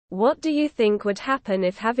What do you think would happen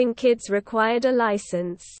if having kids required a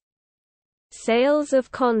license? Sales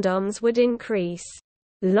of condoms would increase.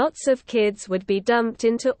 Lots of kids would be dumped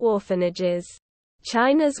into orphanages.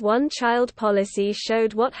 China's one-child policy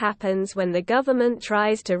showed what happens when the government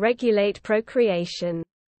tries to regulate procreation.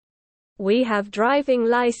 We have driving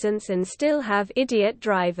license and still have idiot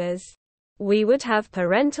drivers. We would have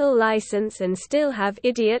parental license and still have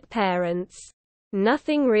idiot parents.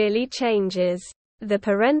 Nothing really changes. The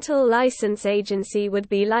parental license agency would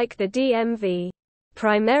be like the DMV.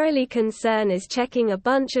 Primarily concern is checking a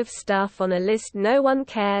bunch of stuff on a list no one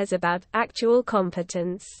cares about actual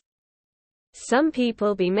competence. Some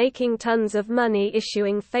people be making tons of money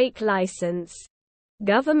issuing fake license.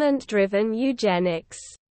 Government-driven eugenics.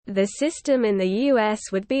 The system in the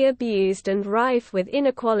US would be abused and rife with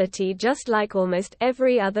inequality just like almost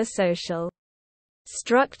every other social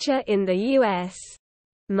structure in the US.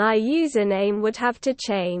 My username would have to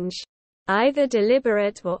change. Either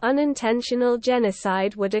deliberate or unintentional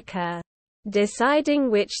genocide would occur. Deciding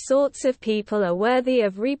which sorts of people are worthy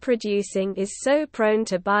of reproducing is so prone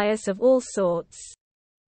to bias of all sorts.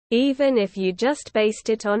 Even if you just based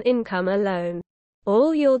it on income alone.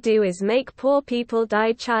 All you'll do is make poor people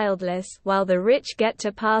die childless, while the rich get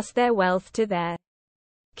to pass their wealth to their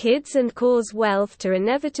kids and cause wealth to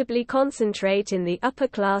inevitably concentrate in the upper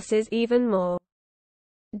classes even more.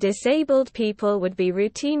 Disabled people would be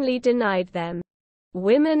routinely denied them.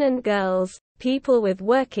 Women and girls, people with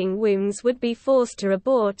working wombs would be forced to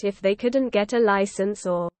abort if they couldn't get a license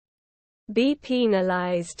or be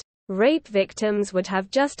penalized. Rape victims would have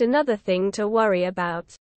just another thing to worry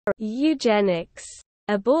about. Eugenics.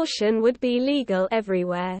 Abortion would be legal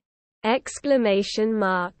everywhere. Exclamation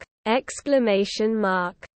mark. Exclamation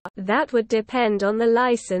mark. That would depend on the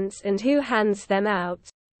license and who hands them out.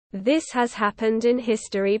 This has happened in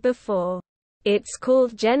history before. It's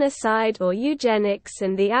called genocide or eugenics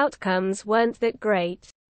and the outcomes weren't that great.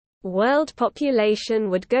 World population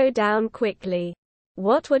would go down quickly.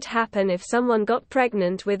 What would happen if someone got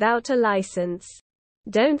pregnant without a license?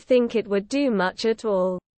 Don't think it would do much at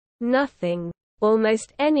all. Nothing.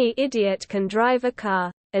 Almost any idiot can drive a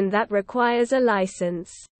car, and that requires a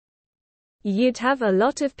license. You'd have a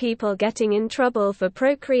lot of people getting in trouble for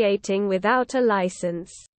procreating without a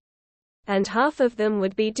license. And half of them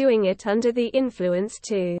would be doing it under the influence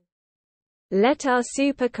too. Let our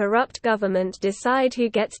super corrupt government decide who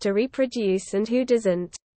gets to reproduce and who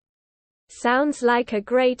doesn't. Sounds like a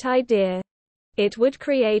great idea. It would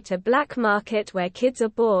create a black market where kids are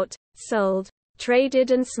bought, sold,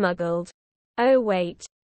 traded and smuggled. Oh wait.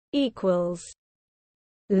 Equals.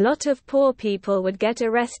 Lot of poor people would get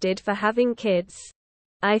arrested for having kids.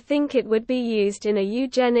 I think it would be used in a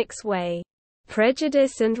eugenics way.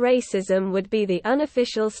 Prejudice and racism would be the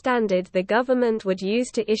unofficial standard the government would use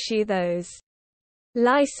to issue those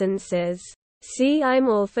licenses. See, I'm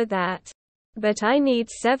all for that. But I need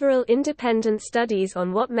several independent studies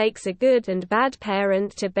on what makes a good and bad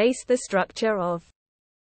parent to base the structure of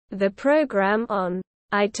the program on.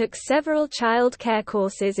 I took several child care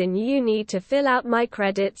courses in uni to fill out my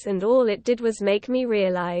credits and all it did was make me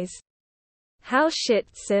realize how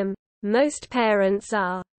shitsome most parents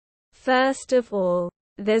are. First of all,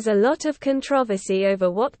 there's a lot of controversy over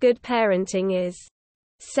what good parenting is.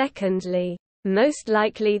 Secondly, most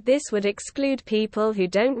likely this would exclude people who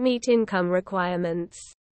don't meet income requirements.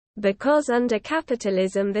 Because under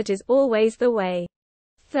capitalism that is always the way.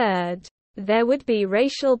 Third, there would be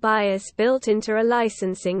racial bias built into a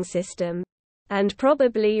licensing system. And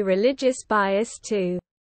probably religious bias too.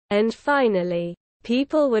 And finally,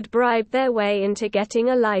 people would bribe their way into getting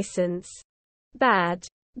a license. Bad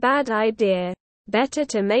idea. Better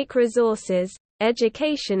to make resources,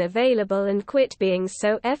 education available and quit being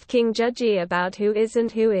so f-king judgy about who is and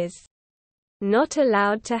who is not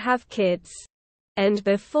allowed to have kids. And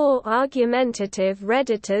before argumentative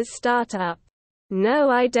Redditors start up. No,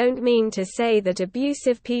 I don't mean to say that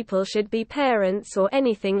abusive people should be parents or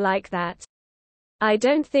anything like that. I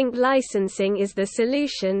don't think licensing is the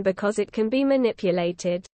solution because it can be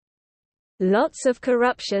manipulated. Lots of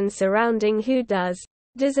corruption surrounding who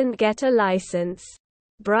doesn't get a license.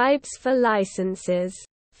 Bribes for licenses.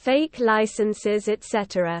 Fake licenses,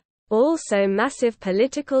 etc. Also massive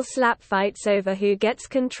political slapfights over who gets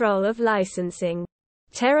control of licensing.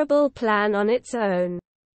 Terrible plan on its own.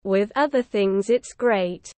 With other things it's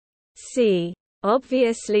great. See.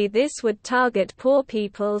 Obviously this would target poor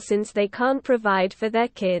people since they can't provide for their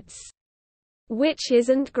kids. Which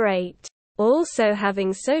isn't great. Also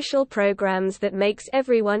having social programs that makes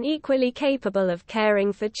everyone equally capable of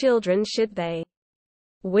caring for children should they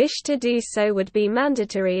wish to do so would be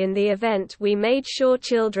mandatory in the event we made sure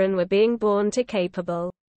children were being born to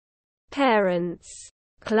capable parents.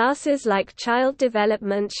 Classes like child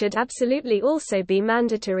development should absolutely also be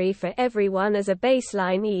mandatory for everyone as a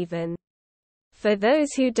baseline, even for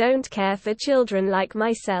those who don't care for children like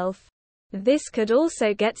myself. This could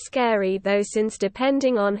also get scary though, since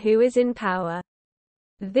depending on who is in power,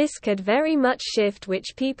 this could very much shift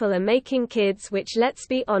which people are making kids, which, let's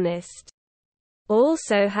be honest,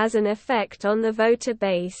 also has an effect on the voter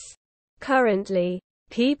base. Currently,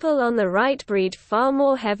 people on the right breed far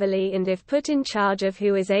more heavily, and if put in charge of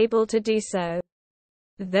who is able to do so,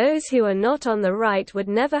 those who are not on the right would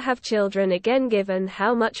never have children again, given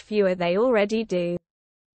how much fewer they already do.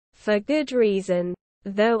 For good reason.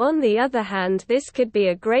 Though on the other hand, this could be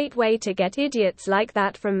a great way to get idiots like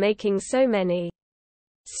that from making so many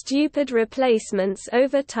stupid replacements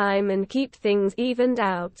over time and keep things evened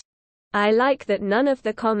out. I like that none of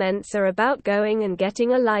the comments are about going and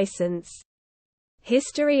getting a license.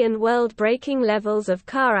 History and world-breaking levels of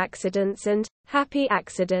car accidents and happy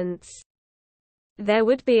accidents. There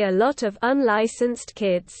would be a lot of unlicensed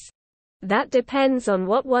kids. That depends on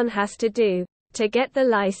what one has to do to get the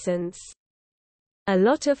license. A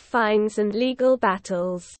lot of fines and legal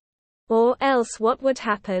battles. Or else what would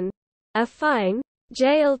happen? A fine?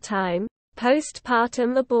 Jail time?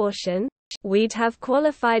 Postpartum abortion? We'd have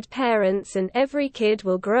qualified parents and every kid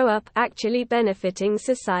will grow up actually benefiting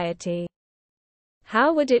society.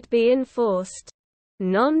 How would it be enforced?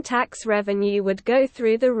 Non-tax revenue would go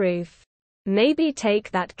through the roof. Maybe take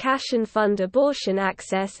that cash and fund abortion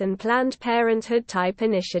access and Planned Parenthood type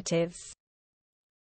initiatives.